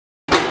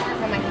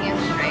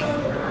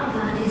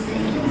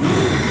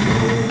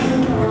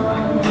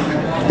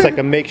It's like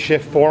a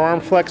makeshift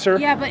forearm flexor.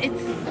 Yeah, but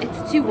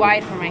it's too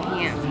wide for my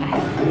hands. I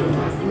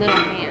have little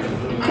hands.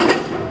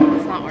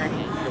 It's not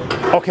working.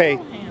 Okay,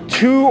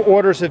 2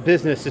 orders of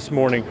business this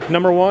morning.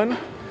 Number 1,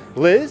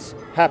 Liz,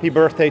 happy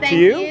birthday to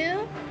you.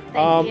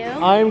 Thank you.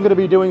 I'm going to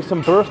be doing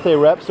some birthday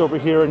reps over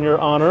here in your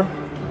honor.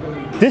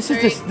 This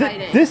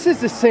is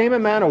the same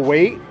amount of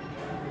weight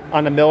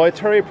on the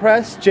military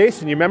press.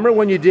 Jason, you remember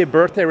when you did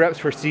birthday reps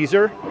for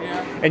Caesar?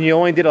 Yeah. And you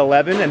only did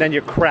 11 and then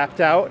you crapped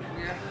out?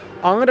 Yeah.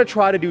 I'm going to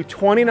try to do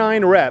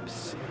 29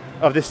 reps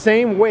of the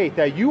same weight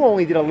that you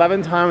only did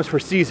 11 times for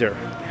Caesar.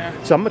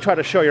 Yeah. So I'm going to try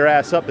to show your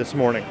ass up this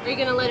morning. Are you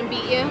going to let him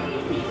beat you?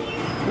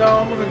 No,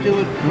 I'm going to do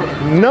it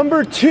for...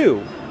 Number 2.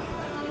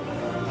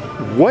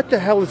 What the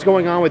hell is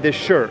going on with this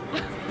shirt?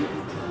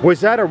 Was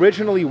that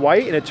originally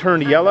white and it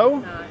turned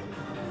yellow?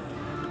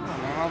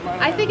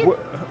 I think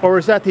it's... Or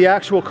is that the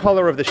actual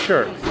color of the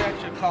shirt? It's the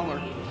actual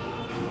color.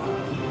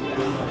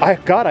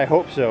 God, I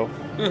hope so.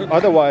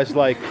 Otherwise,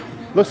 like,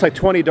 looks like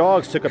 20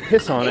 dogs took a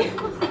piss on it.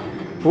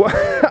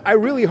 I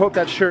really hope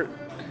that shirt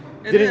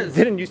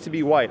didn't used to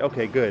be white.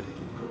 Okay, good.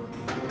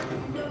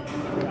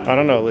 I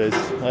don't know, Liz.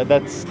 I'm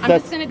just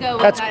gonna go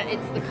with that.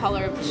 It's the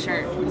color of the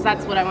shirt because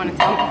that's what I want to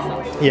tell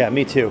myself. Yeah,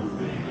 me too.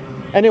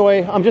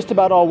 Anyway, I'm just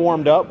about all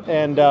warmed up,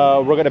 and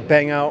we're gonna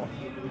bang out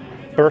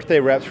birthday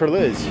reps for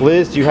Liz.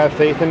 Liz, do you have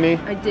faith in me?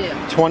 I do.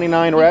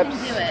 29 reps. You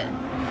can do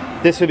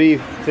it. This would be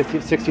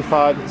 50,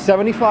 65,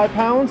 75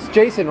 pounds.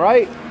 Jason,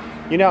 right?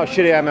 You know how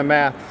shitty I am at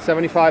math.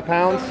 75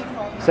 pounds.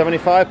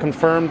 75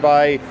 confirmed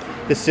by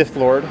the Sith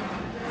Lord.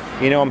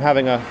 You know I'm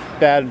having a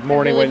bad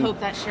morning. I really hope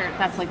that shirt,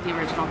 that's like the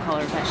original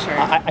color of that shirt.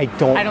 I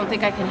don't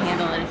think I can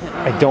handle it if it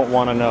I don't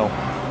want to know.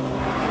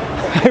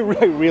 I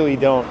really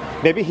don't.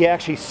 Maybe he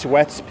actually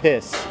sweats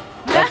piss.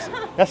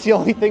 That's the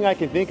only thing I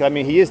can think of. I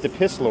mean, he is the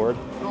piss lord.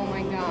 Oh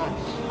my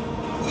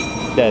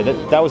gosh. Yeah,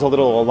 that was a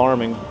little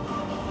alarming.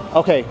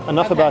 Okay,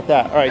 enough about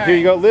that. All right, here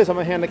you go, Liz. I'm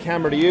going to hand the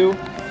camera to you.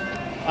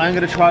 I'm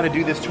going to try to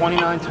do this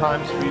 29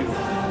 times for you.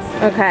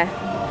 Okay.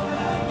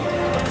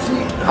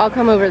 I'll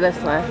come over this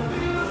way.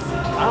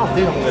 I don't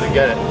think I'm going to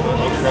get it.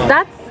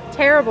 That's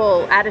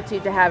terrible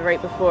attitude to have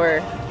right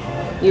before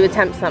you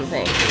attempt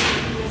something.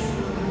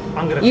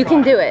 I'm gonna You try.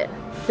 can do it.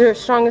 You're the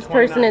strongest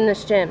person in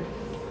this gym.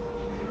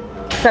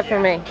 Except for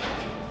me.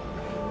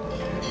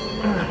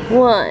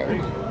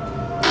 1.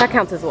 That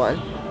counts as 1.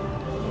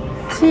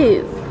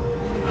 2,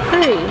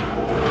 3,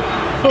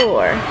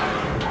 4,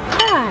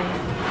 5,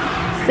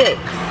 6,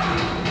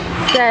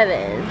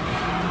 7,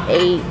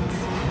 8,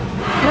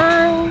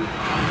 9,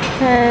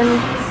 10,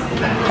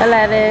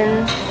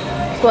 11,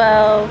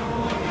 12,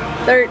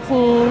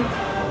 13,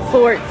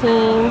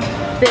 14,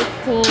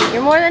 15.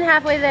 You're more than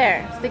halfway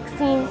there.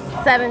 16,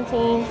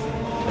 17,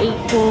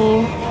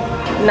 18,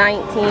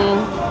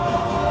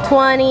 19,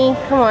 20.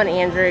 Come on,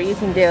 Andrew, you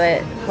can do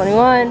it.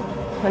 21,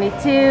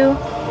 22,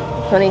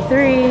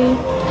 23,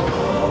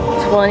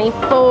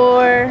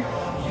 24,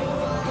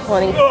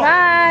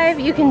 25.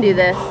 You can do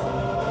this.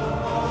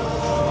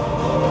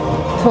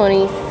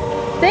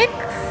 26,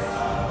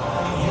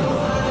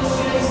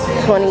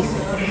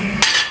 26.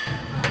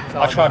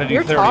 I'll try to do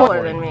 30. You're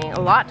taller than me. A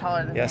lot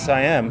taller than me. Yes,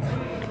 I am.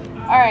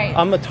 All right.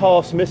 I'm the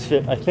tallest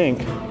misfit, I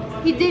think.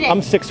 He did it.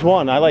 I'm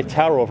 6'1". I like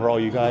tower over all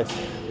you guys.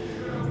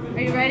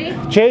 Are you ready?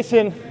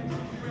 Jason,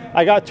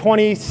 I got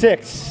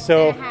 26,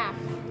 so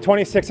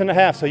 26 and a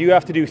half, so you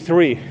have to do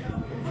 3.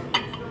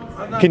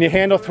 Can you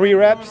handle 3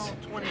 reps?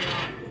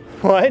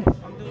 What?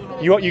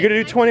 You're gonna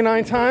do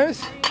 29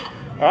 times?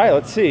 All right,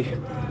 let's see.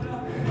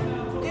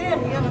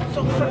 Damn, you have it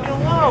so freaking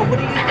low. What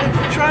are you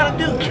trying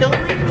to do? Kill me?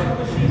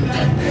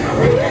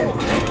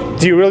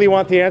 Do you really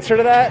want the answer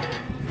to that?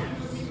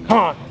 Come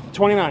on,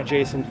 29,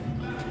 Jason.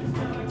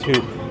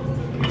 2,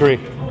 3,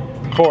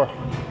 4,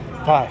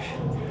 5,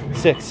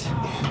 6.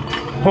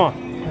 Come on.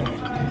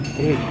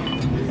 8,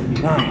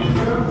 9,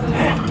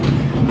 10,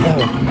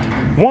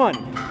 11.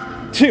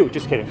 1, 2.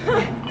 Just kidding.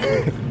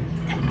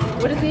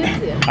 What does he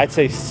do? I'd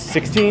say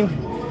 16,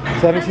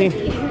 17,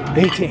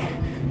 18,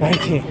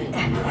 19.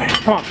 All right,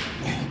 come on.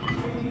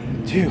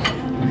 2.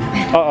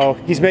 Uh-oh,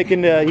 he's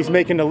making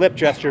the lip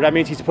gesture. That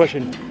means he's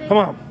pushing. Come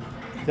on.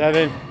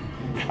 7.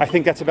 I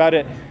think that's about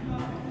it.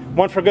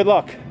 1 for good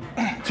luck.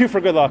 2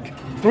 for good luck.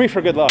 3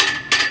 for good luck.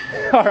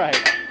 All right.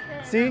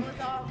 See?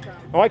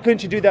 Why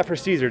couldn't you do that for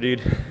Caesar,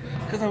 dude?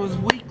 Because I was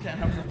weak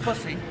then. I was a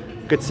pussy.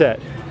 Good set.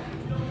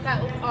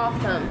 That was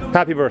awesome.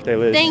 Happy birthday,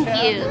 Liz. Thank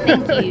you.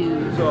 Thank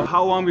you. So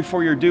how long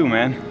before you're due,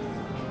 man?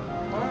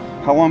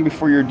 How long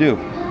before you're due?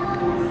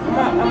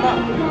 I'm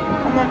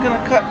not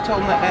gonna cut till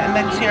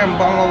next year. I'm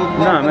bundled.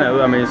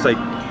 No, I mean it's like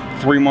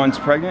 3 months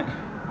pregnant.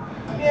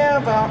 Yeah,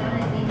 about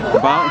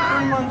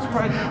 3 months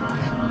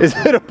pregnant. Is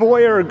it a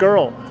boy or a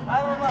girl?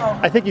 I don't know.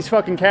 I think he's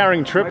fucking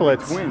carrying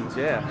triplets. Twins,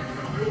 yeah.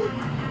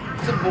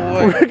 It's a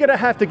boy. We're gonna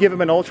have to give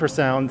him an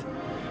ultrasound.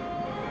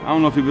 I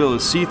don't know if you'll be able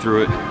to see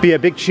through it. Be a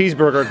big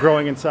cheeseburger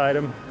growing inside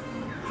him.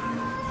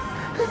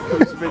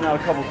 Spitting out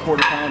a couple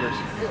quarter pounders.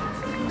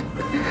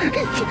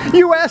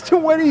 You asked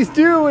him when he's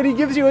due and he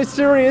gives you a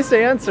serious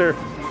answer.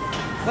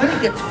 Then he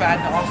gets fat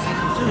in the off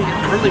season too. He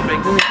gets really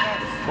big. Then he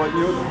But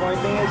you know what the funny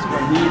thing is?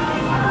 When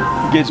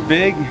he gets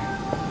big,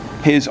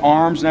 his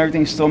arms and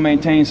everything still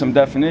maintain some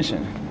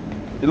definition.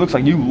 It looks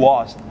like you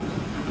lost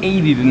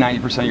 80 to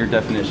 90% of your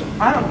definition.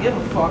 I don't give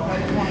a fuck. I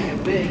just want to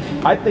get big.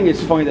 I think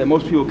it's funny that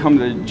most people come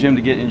to the gym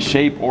to get in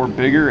shape or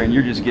bigger, and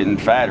you're just getting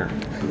fatter.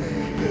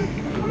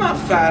 I'm not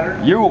fatter.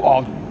 You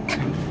all.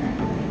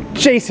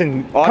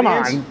 Jason, come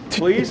on.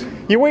 Please?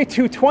 You weigh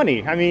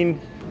 220. I mean,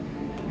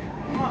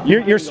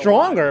 you're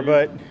stronger,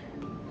 but...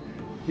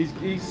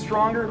 He's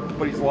stronger,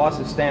 but he's lost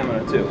his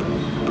stamina too.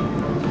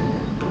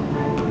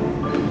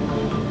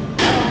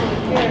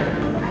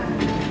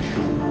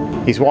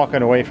 He's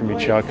walking away from you,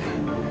 Chuck.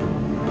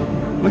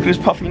 Look at his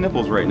puffy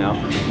nipples right now.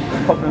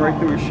 Puffing right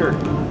through his shirt.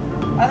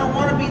 I don't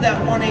want to be that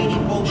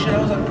 180 bullshit.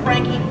 I was a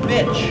cranky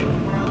bitch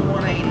when I was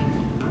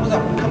 180. I was a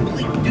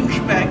complete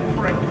douchebag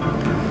prick.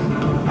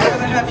 I'd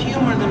rather have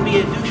humor than be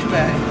a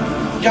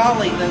douchebag.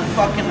 Jolly than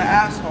fucking an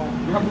asshole.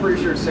 I'm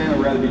pretty sure Santa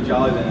would rather be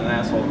jolly than an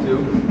asshole too.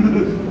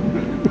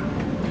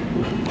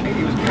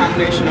 It was a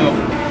combination of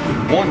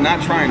one,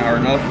 not trying hard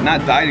enough,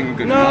 not dieting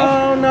good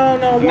enough. No.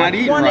 Not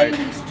eating right.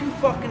 180 is too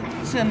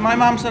fucking sin. My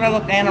mom said I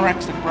looked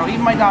anorexic, bro.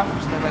 Even my doctor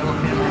said I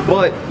looked anorexic.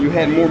 But you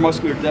had more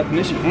muscular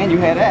definition and you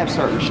had abs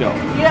starting to show.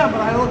 Yeah,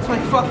 but I looked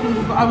like fucking,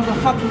 I was a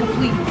fucking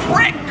complete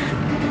prick.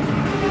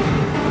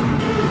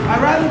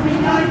 I'd rather be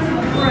nice than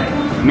a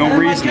prick. No and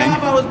reasoning. My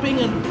job, I was being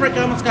a prick.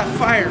 I almost got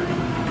fired.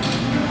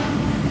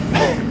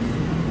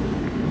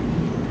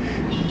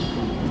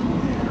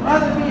 I'd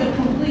rather be a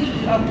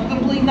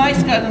complete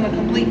nice guy than a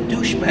complete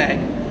douchebag.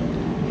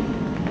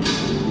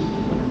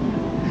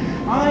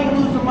 I ain't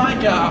losing my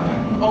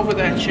job over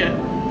that shit.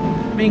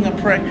 Being a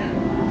prick.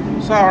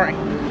 Sorry.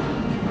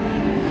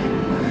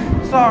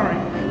 Sorry.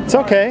 It's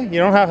okay. You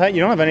don't have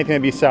anything to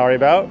be sorry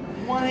about.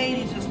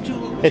 180 is just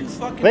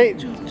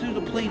too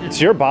depleted. It's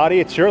your body.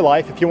 It's your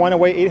life. If you want to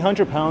weigh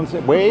 800 pounds,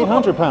 weigh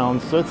 800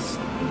 pounds. It's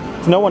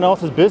no one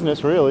else's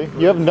business, really.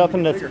 You have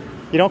nothing to.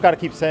 You don't got to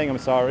keep saying I'm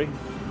sorry.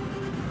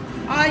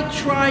 I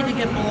tried to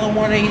get below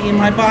 180 and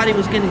my body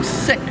was getting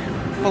sick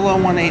below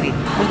 180.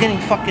 I was getting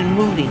fucking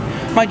moody.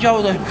 My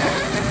jaw was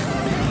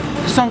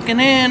like sunken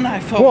in. I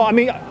felt. Well, I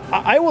mean,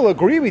 I will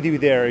agree with you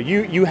there.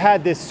 You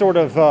had this sort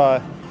of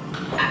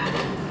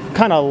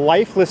kind of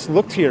lifeless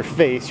look to your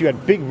face. You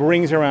had big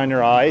rings around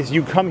your eyes.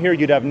 You come here,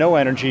 you'd have no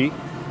energy.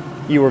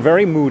 You were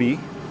very moody.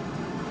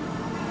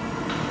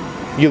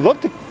 You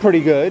looked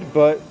pretty good,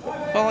 but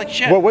felt like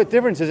shit. what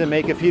difference does it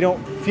make if you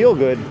don't feel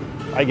good?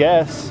 I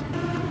guess.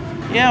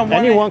 Yeah.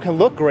 Anyone can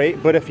look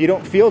great, but if you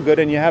don't feel good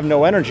and you have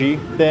no energy,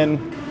 then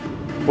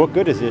what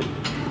good is it?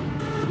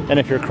 And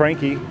if you're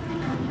cranky.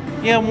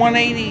 Yeah,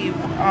 180.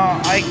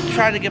 I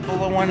tried to get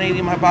below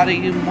 180. My body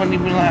wouldn't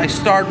even. I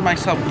starved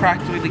myself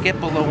practically to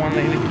get below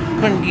 180.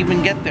 Couldn't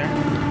even get there.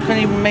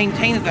 Couldn't even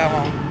maintain it that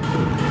long.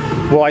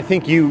 Well, I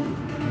think you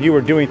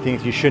were doing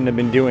things you shouldn't have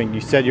been doing.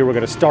 You said you were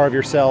going to starve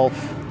yourself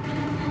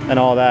and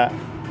all that.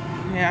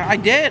 Yeah, I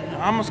did.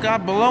 I almost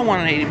got below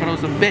 180, but it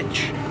was a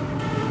bitch.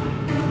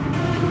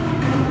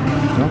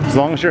 As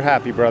long as you're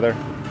happy, brother.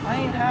 I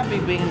ain't happy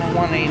being at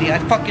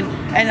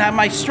 180.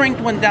 My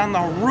strength went down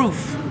the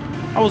roof.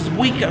 I was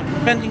weak,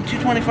 bending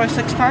 225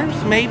 6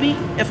 times, maybe,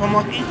 if I'm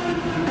lucky.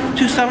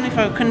 275,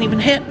 I couldn't even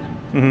hit.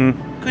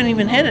 Couldn't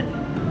even hit it.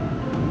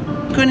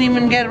 Couldn't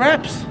even get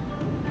reps.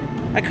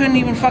 I couldn't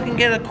even fucking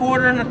get a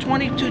quarter and a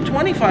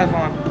 225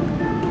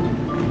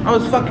 on. I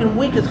was fucking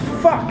weak as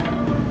fuck.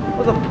 I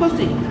was a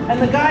pussy.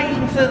 And the guy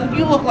even said,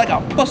 you look like a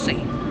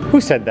pussy.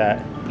 Who said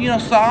that? You know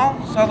Saul,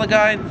 the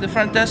guy at the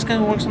front desk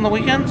who works on the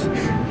weekends?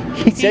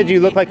 He said you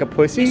look like a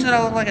pussy? He said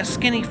I look like a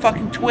skinny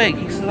fucking twig.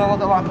 He said I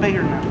look a lot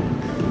bigger now.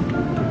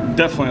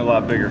 Definitely a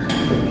lot bigger.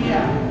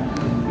 Yeah.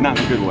 Not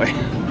in a good way.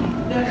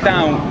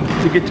 Down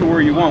to get to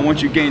where you want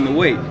once you gain the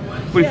weight.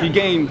 But if you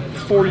gain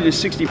 40 to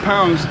 60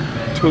 pounds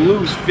to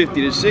lose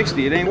 50 to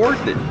 60, it ain't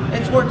worth it.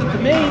 It's worth it to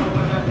me.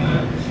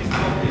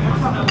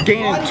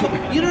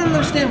 You don't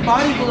understand.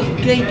 Bodybuilders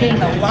gain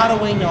a lot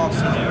of weight in off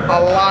season. A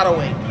lot of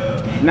weight.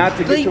 Not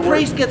to get to where...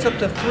 Priest gets up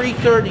to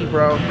 330,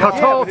 bro. How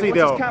tall is he,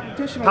 though?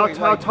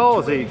 How tall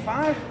is he?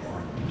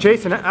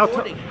 Jason,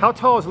 how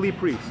tall is Lee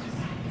Priest?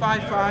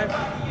 5'5".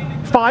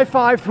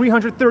 5'5",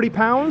 330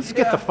 pounds?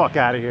 Get the fuck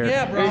out of here.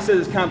 Yeah, bro. And he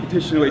says his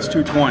competition weight's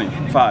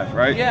 225,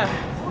 right? Yeah.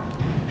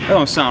 That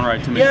don't sound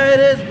right to me. Yeah, it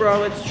is,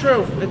 bro. It's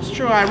true. It's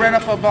true. I read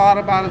up a lot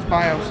about his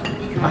bios.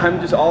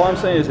 All I'm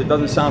saying is it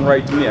doesn't sound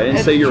right to me. I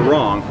didn't say you're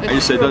wrong. I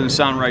just said it doesn't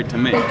sound right to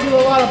me. They do a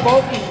lot of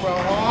bulking, bro.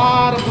 A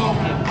lot of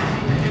bulking.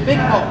 Big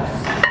bulks.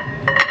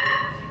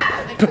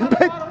 They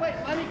cut a lot of weight.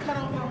 Let me cut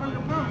over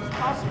 100 pounds. It's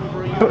possible,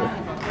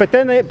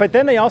 bro. But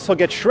then they also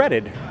get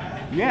shredded.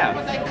 Yeah.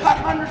 But they cut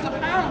hundreds of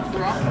pounds,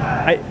 bro.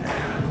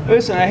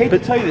 Listen, I hate to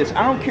tell you this.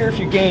 I don't care if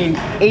you gain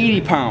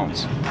 80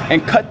 pounds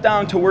and cut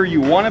down to where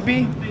you want to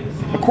be.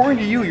 According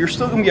to you, you're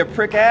still going to be a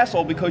prick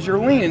asshole because you're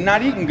lean and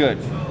not eating good.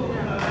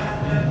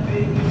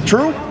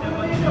 True?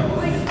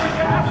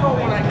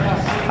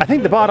 I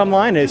think the bottom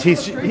line is go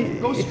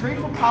straight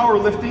for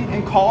powerlifting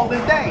and call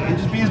it a day and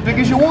just be as big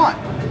as you want.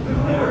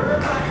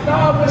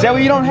 That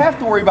way you don't have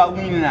to worry about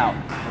leaning out.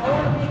 You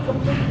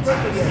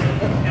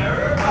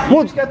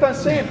just got done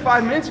saying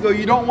 5 minutes ago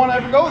you don't want to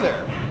ever go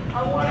there.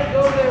 I want to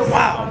go there.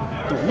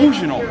 Wow,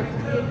 delusional.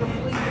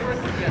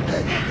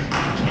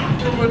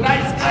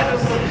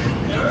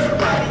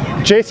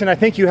 Jason, I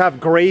think you have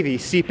gravy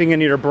seeping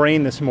into your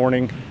brain this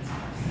morning.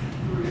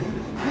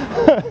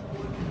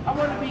 I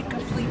want to be a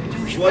complete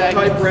douchebag. What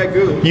type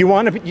ragu? You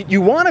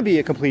want to be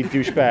a complete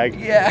douchebag.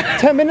 Yeah.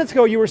 10 minutes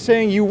ago you were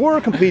saying you were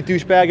a complete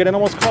douchebag and it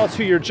almost cost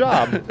you your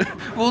job.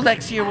 Well,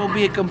 next year we'll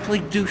be a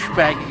complete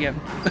douchebag again.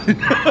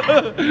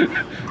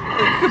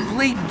 A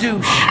complete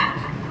douche.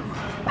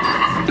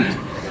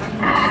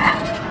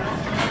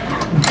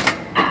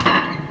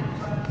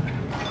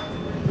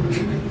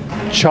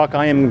 Chuck,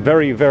 I am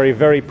very, very,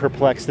 very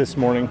perplexed this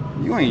morning.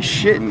 You ain't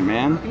shitting,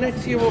 man.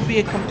 Next year we'll be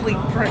a complete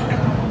prick.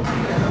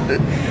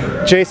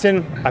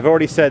 Jason, I've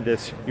already said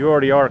this. You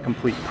already are a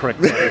complete prick.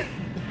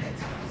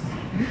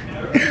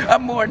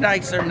 I'm more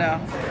nicer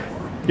now.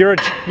 You're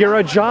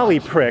a jolly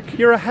prick.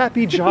 You're a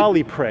happy,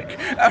 jolly prick.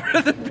 I'd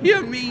rather be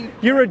a mean,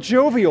 You're a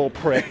jovial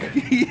prick.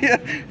 yeah,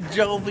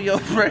 jovial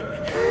prick.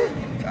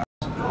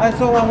 That's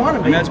all I want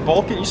to And be. that's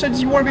bulking. You said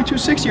you want to be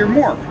 260 or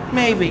more.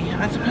 Maybe.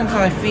 That depends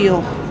how I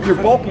feel. If you're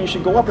bulking, you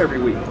should go up every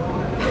week.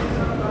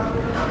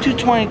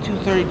 220,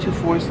 230,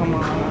 240, something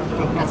like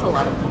that. That's a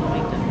lot of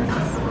weight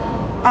difference.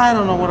 I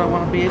don't know what I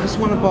want to be. I just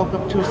want to bulk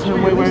up to a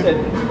certain way where...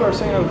 People are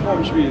saying on the phone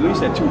you should be at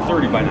least at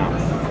 230 by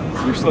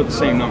now. You're still at the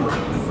same number.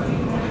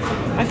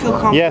 I feel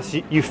comfortable. Yes,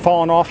 you've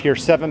fallen off your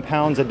 7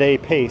 pounds a day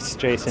pace,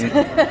 Jason.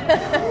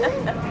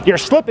 You're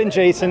slipping,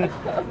 Jason.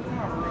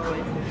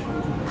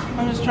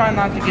 I'm just trying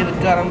not to get a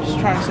gut. I'm just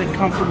trying to stay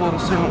comfortable at a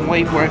certain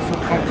weight where I feel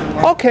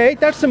comfortable. Okay,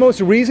 that's the most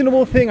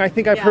reasonable thing I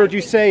think I've Yeah, heard I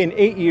you think- say in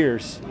 8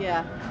 years.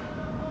 Yeah.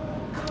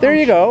 There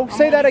you go.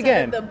 Say that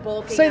again. Instead of the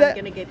bulking, Say I'm that.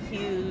 gonna get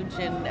huge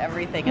and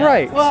everything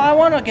Right. else. Well, I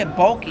want to get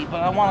bulky,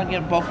 but I want to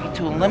get bulky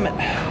to a limit.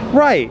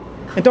 Right.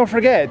 And don't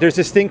forget, there's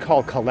this thing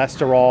called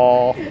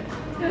cholesterol.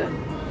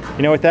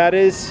 You know what that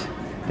is?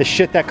 The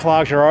shit that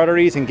clogs your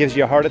arteries and gives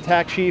you a heart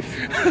attack, Chief.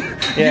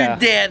 Yeah. You're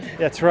dead.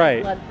 That's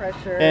right. Blood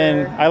pressure.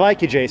 And I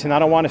like you, Jason. I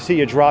don't want to see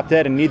you drop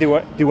dead, and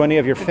neither do any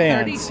of your fans.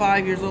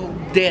 35 years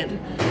old, dead.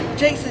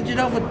 Jason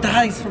Genova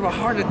dies from a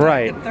heart attack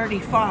Right. at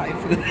 35.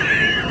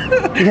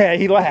 Yeah,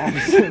 he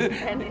laughs.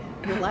 And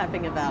you're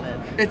laughing about it.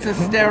 It's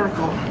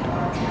hysterical.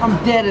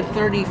 I'm dead at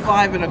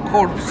 35 in a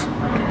corpse.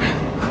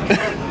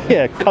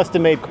 Yeah,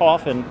 custom-made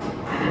coffin.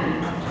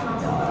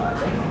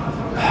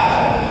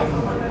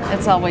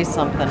 It's always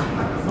something.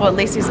 Well, at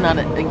least he's not,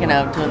 doing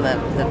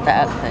the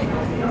fat thing.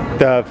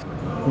 The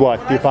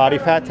what? The body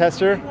fat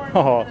tester?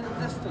 Oh,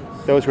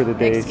 those were the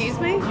days. Excuse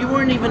me? You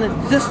weren't even in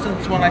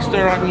existence when I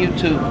started on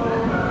YouTube.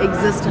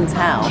 Existence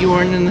how? You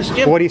weren't in this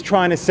gym. What he's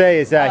trying to say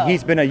is that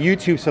he's been a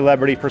YouTube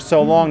celebrity for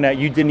so long that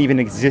you didn't even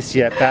exist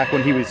yet back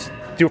when he was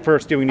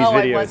first doing these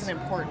videos. I wasn't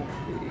important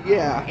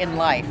Yeah. in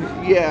life.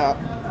 Yeah.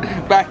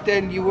 Back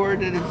then you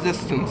weren't in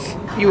existence.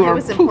 You I were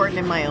was important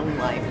in my own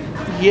life.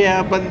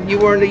 Yeah, but you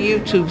weren't a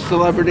YouTube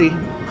celebrity.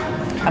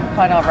 I'm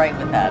quite all right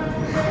with that.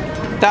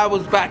 That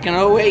was back in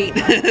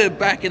 08,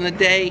 back in the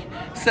day,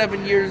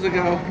 7 years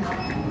ago.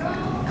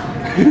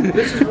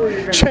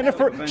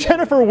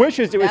 Jennifer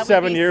wishes it was That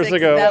would 7 be years six-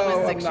 ago. That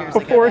was 6 years ago.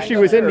 Before she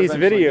was in these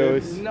Eventually.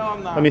 videos. No,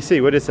 I'm not. Let me see,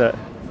 what is that?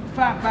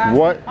 Fat bastard.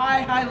 What?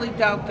 I highly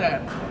doubt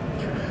that.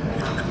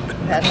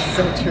 That is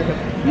so true.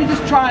 You're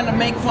just trying to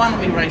make fun of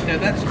me right there.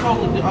 That's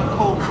totally a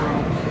cold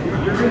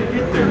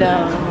bro.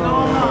 No.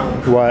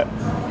 What?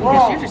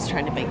 Because you're just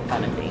trying to make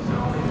fun of me.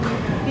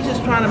 He's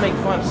just trying to make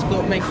fun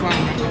of me.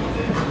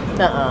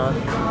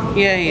 Nuh-uh.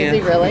 Yeah, he Is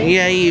he really?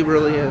 Yeah, he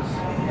really is.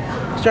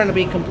 He's trying to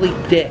be a complete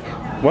dick.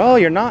 Well,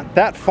 you're not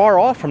that far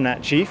off from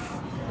that, Chief.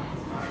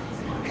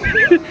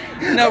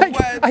 No,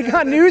 I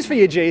got news for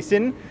you,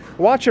 Jason.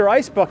 Watch your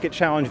ice bucket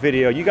challenge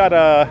video. You got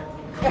a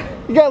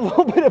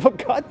little bit of a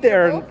cut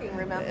there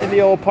in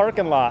the old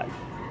parking lot.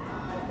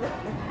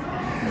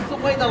 It's the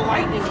way the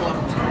lightning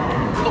looked.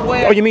 The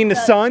way Oh, you mean the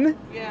sun?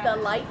 Yeah.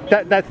 The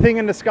lightning? That thing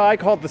in the sky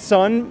called the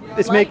sun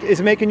is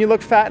making you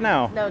look fat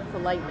now. No, it's the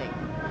lightning.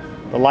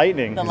 The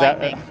lightning. The Is that-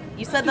 lightning.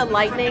 You said the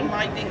lightning?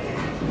 Lightning.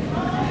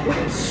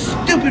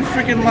 Stupid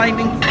freaking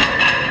lightning.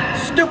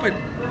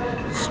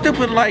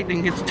 Stupid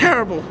lightning. It's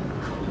terrible.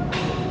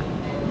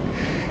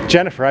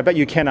 Jennifer, I bet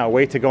you cannot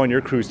wait to go on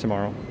your cruise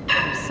tomorrow.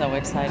 I'm so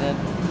excited.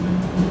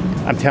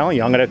 I'm telling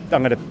you, I'm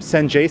gonna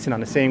send Jason on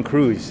the same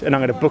cruise, and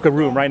I'm gonna book a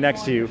room right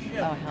next to you.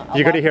 Oh, hell,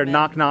 You're gonna I'll hear welcome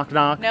knock, knock,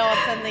 knock. it. No,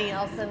 I'll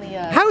send the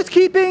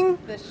Housekeeping.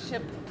 the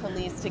ship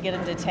police to get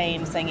him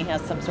detained, saying he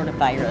has some sort of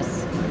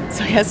virus,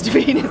 so he has to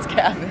be in his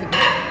cabin.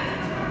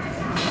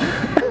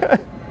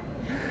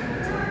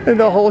 And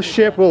the whole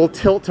ship will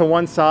tilt to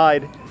one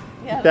side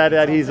Yeah,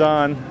 that he's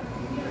on.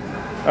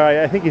 All right,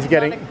 I think he's on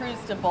getting. a cruise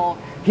to bulk.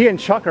 He and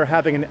Chuck are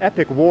having an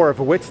epic war of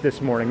wits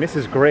this morning. This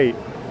is great.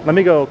 Let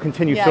me go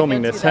continue Yeah,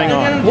 filming go do this. that. Hang They're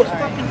on. gonna just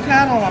fucking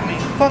tattle on me.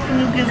 Fucking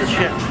who gives a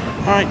shit?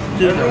 Alright,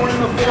 dude. Everyone in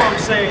the forum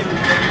saying you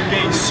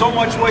gained so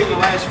much weight in the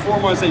last 4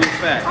 months that you're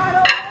fat. I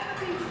don't want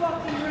to be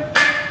fucking ripped.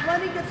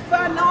 Lenny gets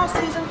fat in all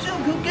season too.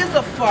 Who gives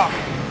a fuck?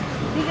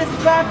 He gets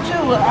fat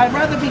too. I'd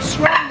rather be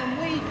strong than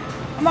weak.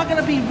 I'm not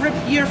gonna be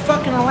ripped year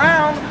fucking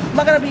around. I'm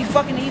not gonna be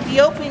fucking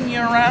Ethiopian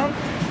year round.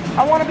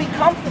 I wanna be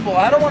comfortable.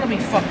 I don't wanna be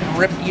fucking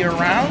ripped year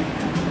round.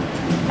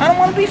 I don't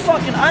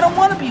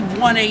wanna be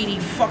 180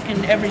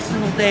 fucking every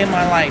single day of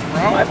my life,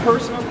 bro. My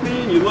personal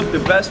opinion, you look the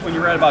best when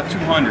you're at about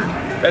 200.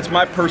 That's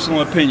my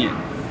personal opinion.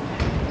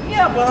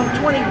 Yeah, but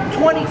I'm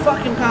 20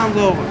 fucking pounds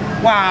over.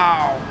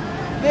 Wow.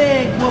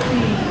 Big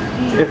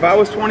whoopee. If I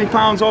was 20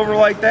 pounds over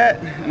like that,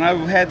 and I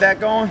had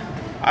that going,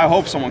 I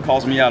hope someone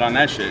calls me out on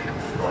that shit.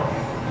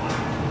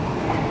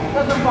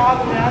 Doesn't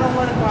bother me. I don't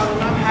let it bother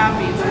me. I'm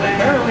happy the way.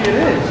 Apparently it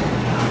is.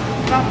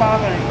 It's not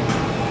bothering.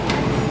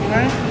 You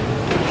know?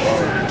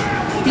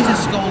 He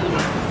just scolded me.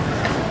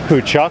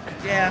 Who, Chuck?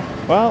 Yeah.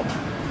 Well,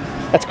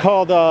 that's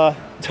called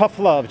tough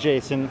love,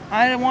 Jason.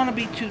 I don't want to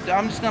be too.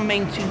 I'm just gonna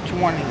maintain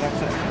 220.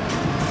 That's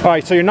it. All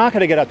right, so you're not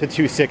going to get up to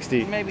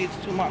 260. Maybe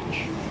it's too much.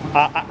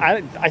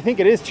 I think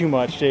it is too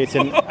much,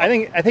 Jason. I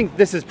think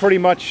this is pretty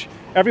much,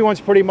 everyone's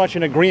pretty much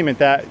in agreement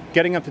that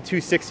getting up to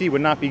 260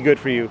 would not be good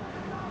for you.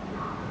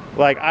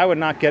 Like, I would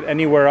not get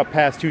anywhere up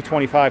past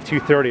 225,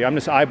 230. I'm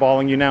just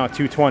eyeballing you now at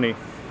 220.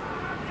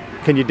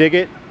 Can you dig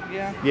it?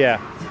 Yeah. Yeah.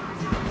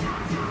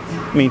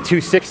 I mean,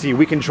 260,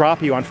 we can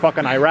drop you on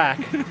fucking Iraq.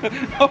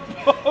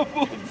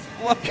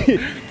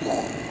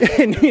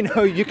 And you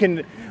know, you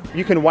can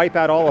wipe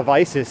out all of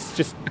ISIS,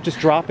 just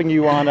dropping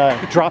you on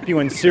drop you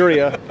in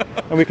Syria,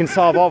 and we can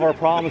solve all of our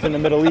problems in the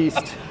Middle East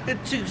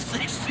At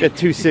 260. at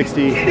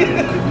 260.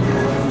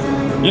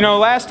 You know,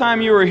 last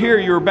time you were here,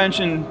 you were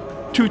benching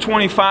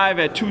 225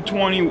 at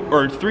 220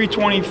 or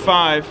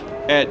 325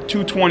 at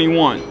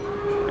 221,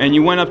 and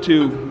you went up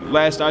to,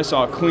 last I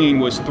saw clean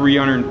was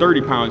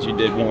 330 pounds. You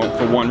did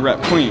for one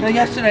rep clean. Now,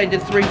 yesterday I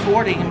did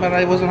 340, but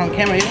I wasn't on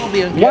camera. It will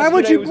be. Why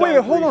would you Yesterday was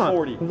on hold on?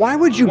 340. Why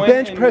would you When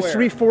bench and press where?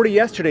 340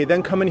 yesterday,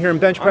 then come in here and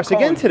bench I'm press again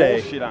calling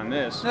today? bullshit on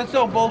this. That's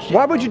so bullshit.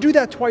 Why would you do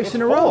that twice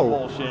in a Full of row?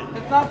 bullshit.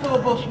 It's not full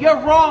of bullshit. You're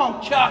wrong,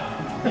 Chuck.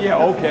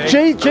 Yeah, okay.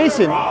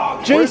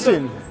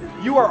 Jason,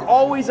 You are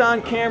always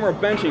on camera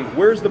benching.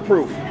 Where's the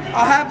proof?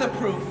 I'll have the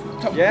proof.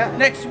 Yeah.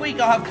 Next week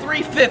I'll have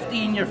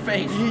 350 in your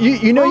face.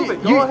 you know, Prove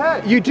it. Go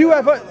ahead. you do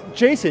have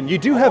Jason, you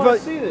do have wanna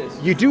see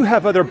this. you do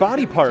have other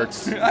body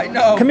parts. I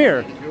know. Come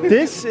here.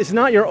 This is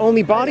not your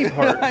only body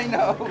part. I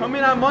know. Come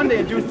in on Monday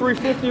and do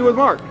 350 with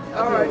Mark.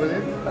 All right.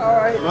 All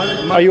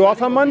right. Are you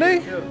off on Monday?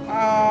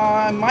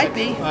 Might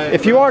be.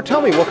 If you are,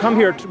 tell me. We'll come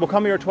here. We'll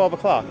come here at 12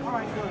 o'clock.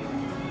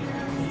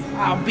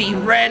 I'll be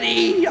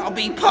ready. I'll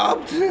be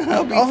pumped.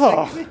 I'll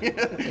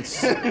be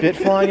Spit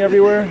flying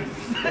everywhere.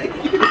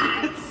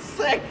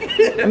 sick.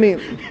 I mean,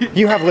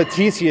 you have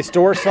latissimus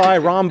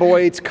dorsi,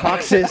 rhomboids,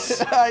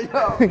 coccyx, I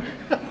know.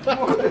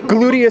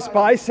 gluteus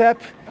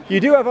bicep. You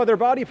do have other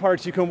body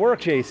parts you can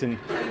work, Jason.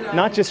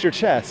 Not just your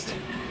chest.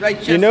 Right,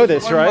 chest You know is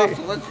this, one right?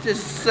 Muscle. It's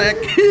just sick.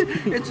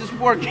 It's just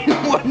working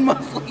one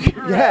muscle.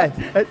 You're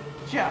right.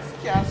 Yeah.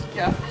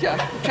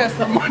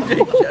 Chest on Monday,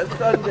 chest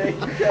Sunday.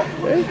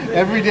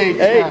 Every day.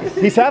 Hey,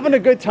 he's having a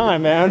good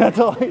time, man. That's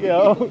all. You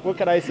know. What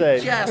can I say?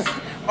 Chest,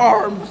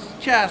 arms,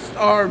 chest,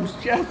 arms,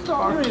 chest, I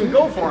arms. don't even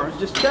go for arms,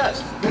 just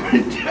chest.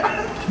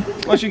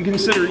 Unless you can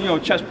consider, you know,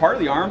 chest part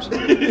of the arms.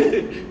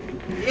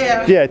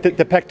 Yeah. Yeah,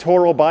 the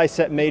pectoral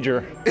bicep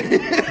major.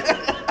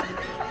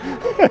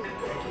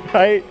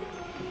 Right?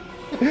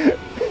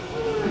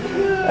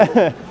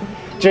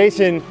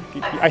 Jason,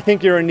 I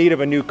think you're in need of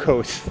a new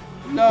coat.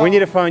 No. We need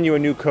to find you a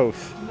new coat.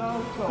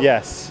 No.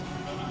 Yes.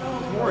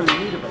 More in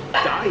need of a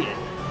diet.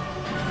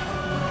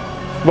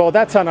 Well,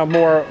 that's on a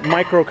more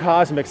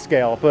microcosmic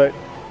scale, but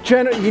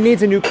he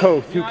needs a new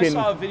coat You who know, can. I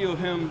saw a video of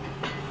him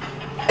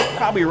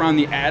probably around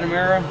the Adam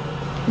era.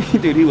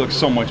 Dude, he looks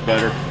so much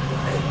better.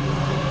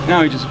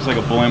 Now he just looks like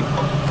a blimp.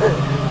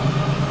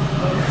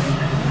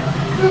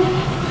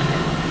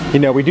 You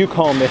know, we do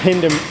call him the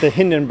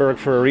Hindenburg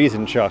for a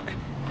reason, Chuck.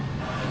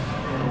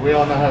 We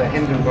all know how the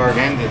Hindenburg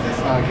ended. That's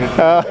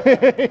not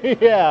good.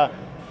 Yeah.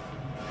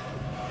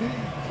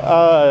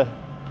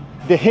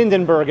 The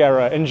Hindenburg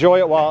era. Enjoy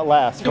it while it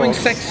lasts. Doing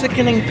folks.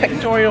 sickening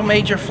pectoral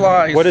major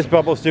flies. What is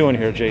Bubbles doing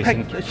here,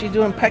 Jason? She's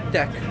doing pec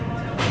deck.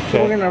 Okay.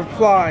 So we're gonna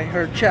fly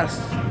her chest.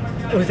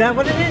 Was that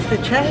what it is? The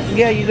chest?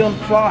 Yeah, you're doing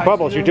flies.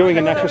 Bubbles, you're doing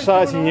an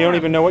exercise and you don't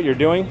even know what you're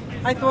doing?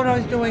 I thought I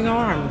was doing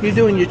arms. You're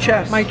doing your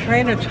chest. My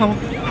trainer told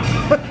me.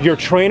 Your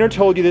trainer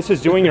told you this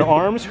is doing your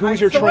arms? Who's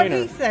your I thought trainer?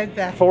 He said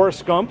that.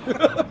 Forrest Gump?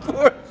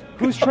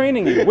 Who's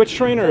training you? Which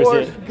trainer is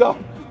it?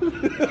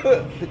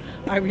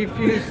 I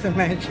refuse to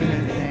mention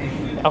his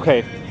name.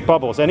 Okay,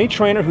 Bubbles, any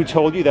trainer who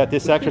told you that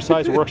this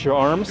exercise works your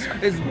arms,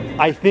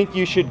 I think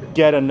you should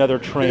get another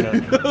trainer.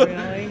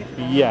 Really?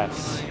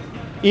 Yes.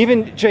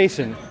 Even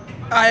Jason.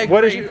 I agree.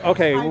 What is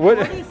okay, I what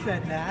thought he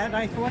said that.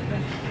 I thought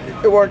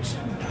that. It works.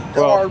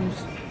 The Well, arms.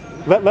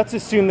 let's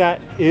assume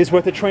that is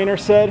what the trainer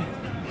said.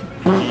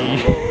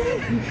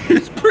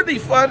 It's pretty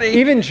funny.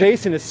 Even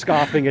Jason is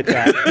scoffing at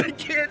that. I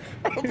can't.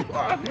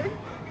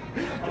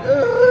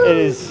 It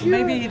is.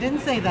 Maybe he didn't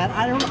say that.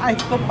 I don't. I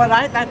thought, but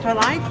that's what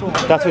I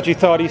thought. That's what you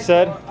thought he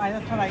said?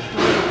 That's what I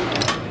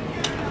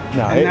thought.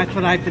 No, And that's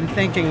what I've been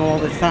thinking all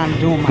this time,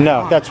 doing my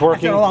arms. that's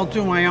working. I said, oh, I'll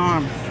do my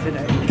arms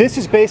today. This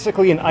is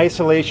basically an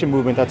isolation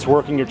movement that's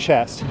working your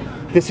chest.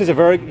 This is a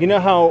very, you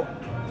know how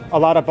a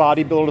lot of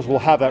bodybuilders will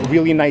have that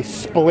really nice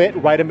split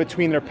right in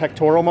between their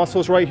pectoral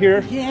muscles right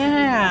here?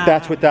 Yeah.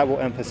 That's what that will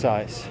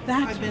emphasize.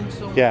 That's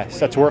Yes,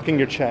 that's working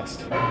your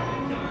chest.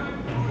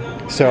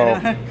 So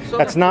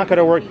that's not going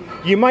to work.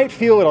 You might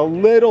feel it a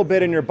little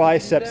bit in your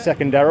biceps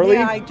secondarily.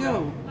 Yeah, I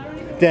do.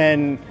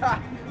 Then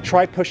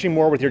try pushing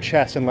more with your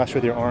chest and less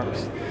with your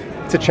arms.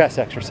 It's a chest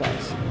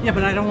exercise. Yeah,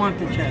 but I don't want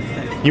the chest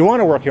exercise. You want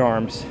to work your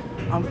arms.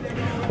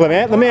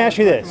 Let me ask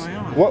you this.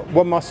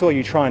 What muscle are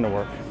you trying to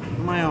work?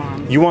 My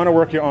arms. You want to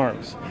work your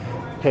arms.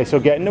 Okay, so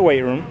get in the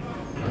weight room,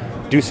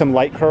 do some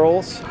light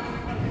curls,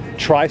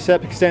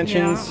 tricep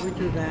extensions. Yeah, we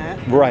do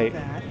that. Right.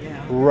 That,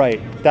 yeah.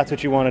 Right. That's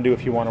what you want to do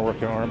if you want to work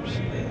your arms.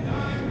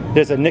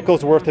 There's a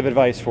nickel's worth of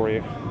advice for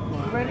you.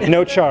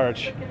 No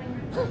charge.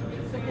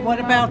 What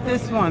about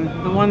this one?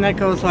 The one that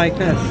goes like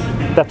this?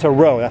 That's a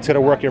row. That's going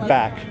to work your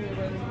back.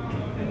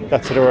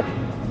 That's going to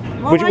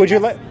work. Well, Would you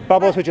like,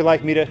 Bubbles, would you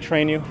like me to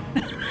train you?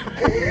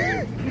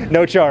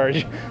 No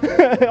charge.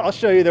 I'll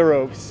show you the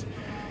ropes.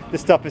 This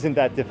stuff isn't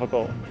that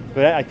difficult.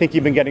 But I think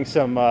you've been getting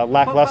some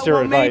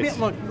lackluster advice.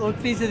 Maybe, look,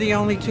 these are the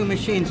only two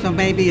machines, so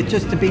maybe it's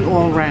just to be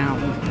all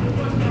round.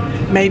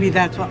 Maybe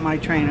that's what my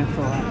trainer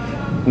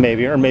thought.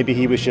 Maybe, or maybe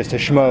he was just a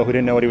schmo who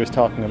didn't know what he was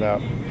talking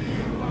about.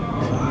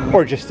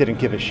 Or just didn't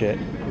give a shit.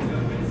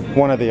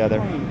 One or the other.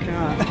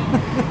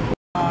 Oh,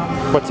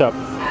 God. What's up?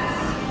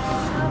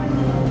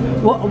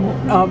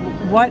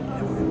 What,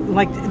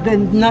 like,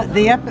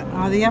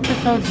 are the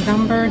episodes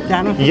numbered?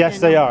 I don't think Yes,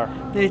 they are.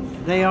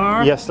 They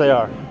are? Yes, they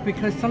are.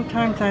 Because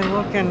sometimes I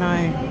look and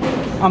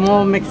I'm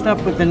all mixed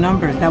up with the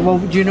numbers. Now, well,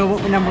 do you know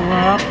what number we're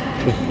up?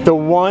 The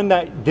one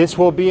that this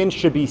will be in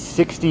should be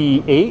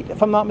 68,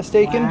 if I'm not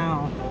mistaken.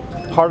 Wow.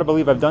 Hard to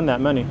believe I've done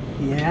that many.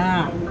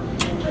 Yeah.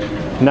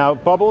 Now,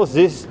 Bubbles,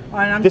 this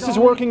is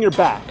working your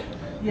back.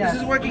 Yes.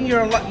 This is working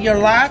your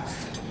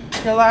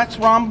lats,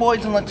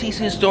 rhomboids, and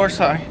latissimus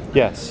dorsi.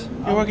 Yes.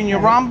 You're working your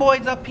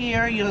rhomboids up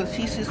here, your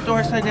latissimus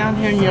dorsi down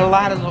here, and your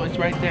latisoids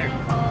right there.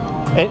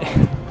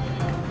 Yes.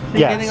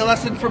 You're getting a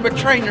lesson from a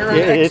trainer.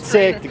 It's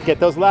sick to get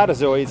those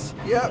latisoids.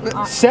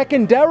 Yeah.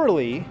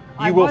 Secondarily,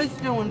 you will.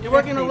 You're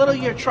working a little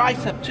of your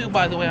tricep too,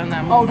 by the way, on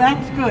that move. Oh,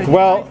 that's good.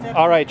 Well,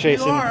 all right,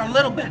 Jason. You are a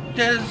little bit.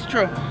 That is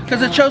true.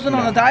 Because it's chosen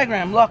on the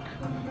diagram. Look,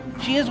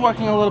 she is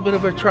working a little bit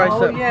of her tricep.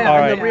 Oh, yeah. All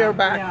And right. the rear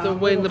back, Yeah. the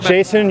way in the back.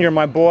 Jason, you're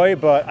my boy,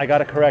 but I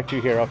gotta correct you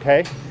here,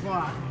 okay?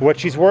 What? What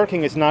she's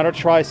working is not her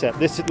tricep.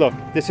 This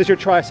is your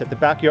tricep, the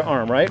back of your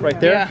arm, right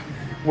there. Yeah.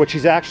 What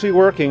she's actually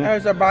working,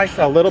 There's her bicep.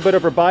 a little bit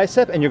of her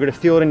bicep, and you're gonna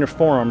feel it in your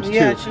forearms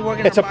Yeah, too. she's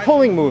working It's her a bicep.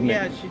 pulling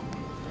movement, Yeah,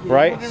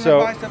 right? working her So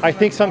bicep I and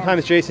think her sometimes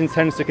arms. Jason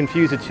tends to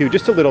confuse it too,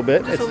 just a little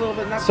bit. Just a little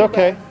bit, not It's too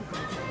okay.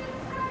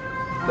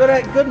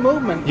 Good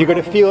movement. You're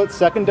gonna feel it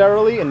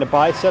secondarily in the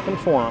bicep and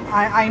forearm.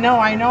 I know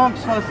I'm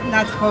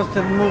not supposed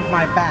to move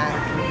my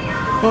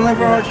back. Don't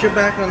ever arch your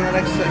back on that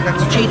exercise.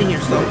 That's cheating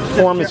yourself.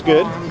 Form is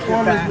good.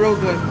 Form is real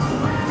good.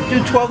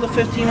 Do 12 to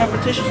 15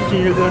 repetitions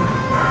and you're good.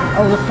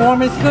 Oh, the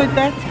form is good?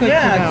 That's good to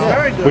Yeah, know. it's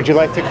very good. Would you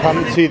like to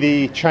come to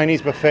the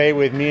Chinese buffet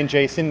with me and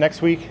Jason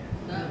next week?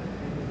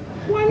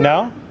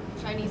 No?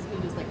 Chinese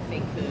food is like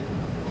fake food.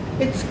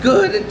 It's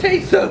good. It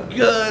tastes so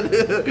good.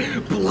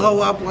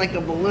 Blow up like a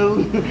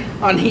balloon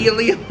on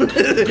helium.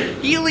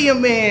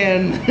 Helium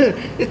man.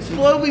 It's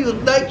flowing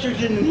with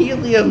nitrogen and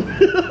helium.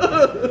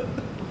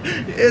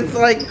 It's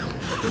like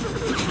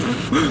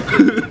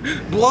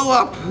blow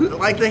up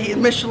like the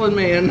Michelin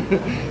man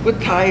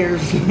with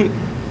tires.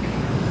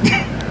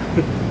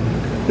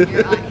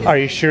 Are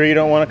you sure you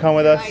don't want to come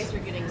with Your us? eyes are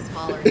getting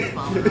smaller and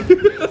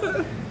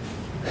smaller.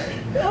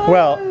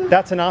 Well,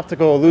 that's an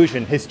optical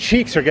illusion. His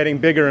cheeks are getting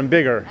bigger and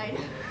bigger. I know.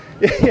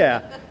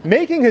 Yeah,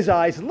 making his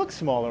eyes look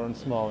smaller and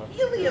smaller.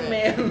 Helium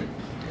man.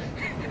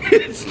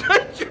 It's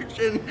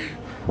nitrogen.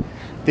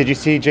 Did you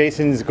see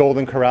Jason's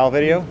Golden Corral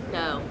video?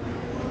 No.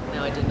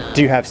 No, I did not.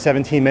 Do you have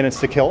 17 minutes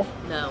to kill?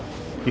 No.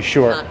 You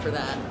sure? Not for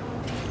that.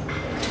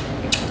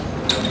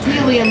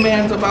 Helium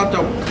man's about to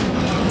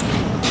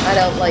I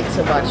don't like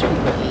to watch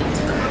people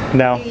eat.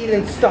 No. eat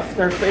and stuff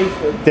their face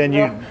with. Then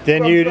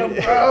you'd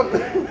rub.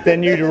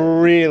 then you'd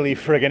really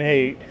friggin'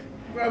 hate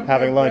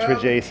having lunch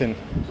with Jason.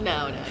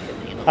 No, I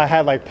couldn't handle I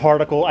had like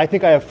I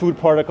think I have food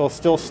particles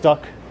still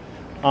stuck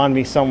on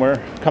me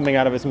somewhere coming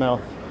out of his mouth.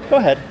 Go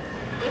ahead.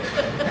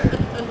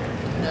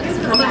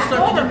 I'm gonna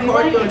start to do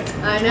cardio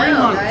in I 3 know,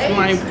 months. right?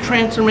 My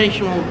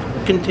transformation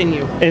will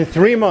continue. In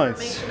 3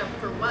 months. Information up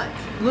for what?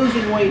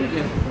 Losing weight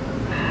again.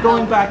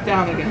 Going back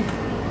down again.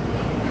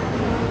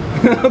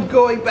 I'm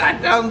going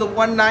back down to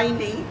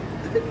 190.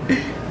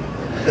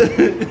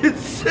 It's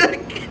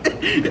sick.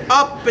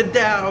 Up and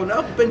down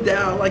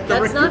like the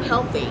That's not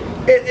healthy.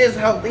 It is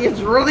healthy. It's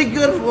really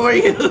good for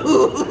you.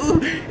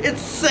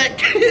 It's sick.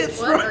 It's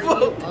What are you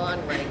remote.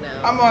 on right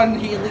now? I'm on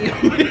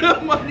helium.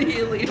 I'm on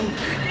helium.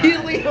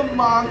 Helium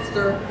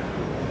monster.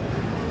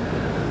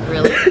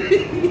 Really?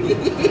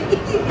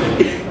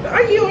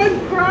 Are you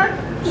on crack?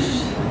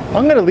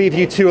 I'm gonna leave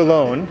you two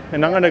alone,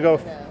 and I'm gonna go.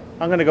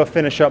 I'm gonna go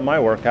finish up my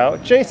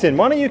workout. Jason,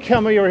 why don't you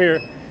come over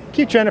here?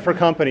 Keep Jennifer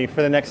company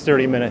for the next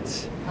 30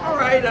 minutes. All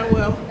right, I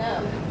will.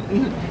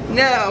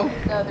 No.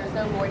 No, there's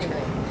no more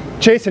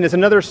tonight. Jason, there's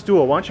another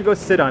stool. Why don't you go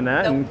sit on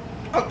that? And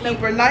I'll keep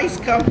her nice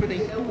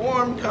company,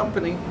 warm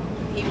company.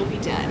 He will be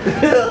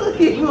dead.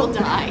 He will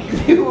die.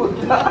 You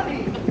will die.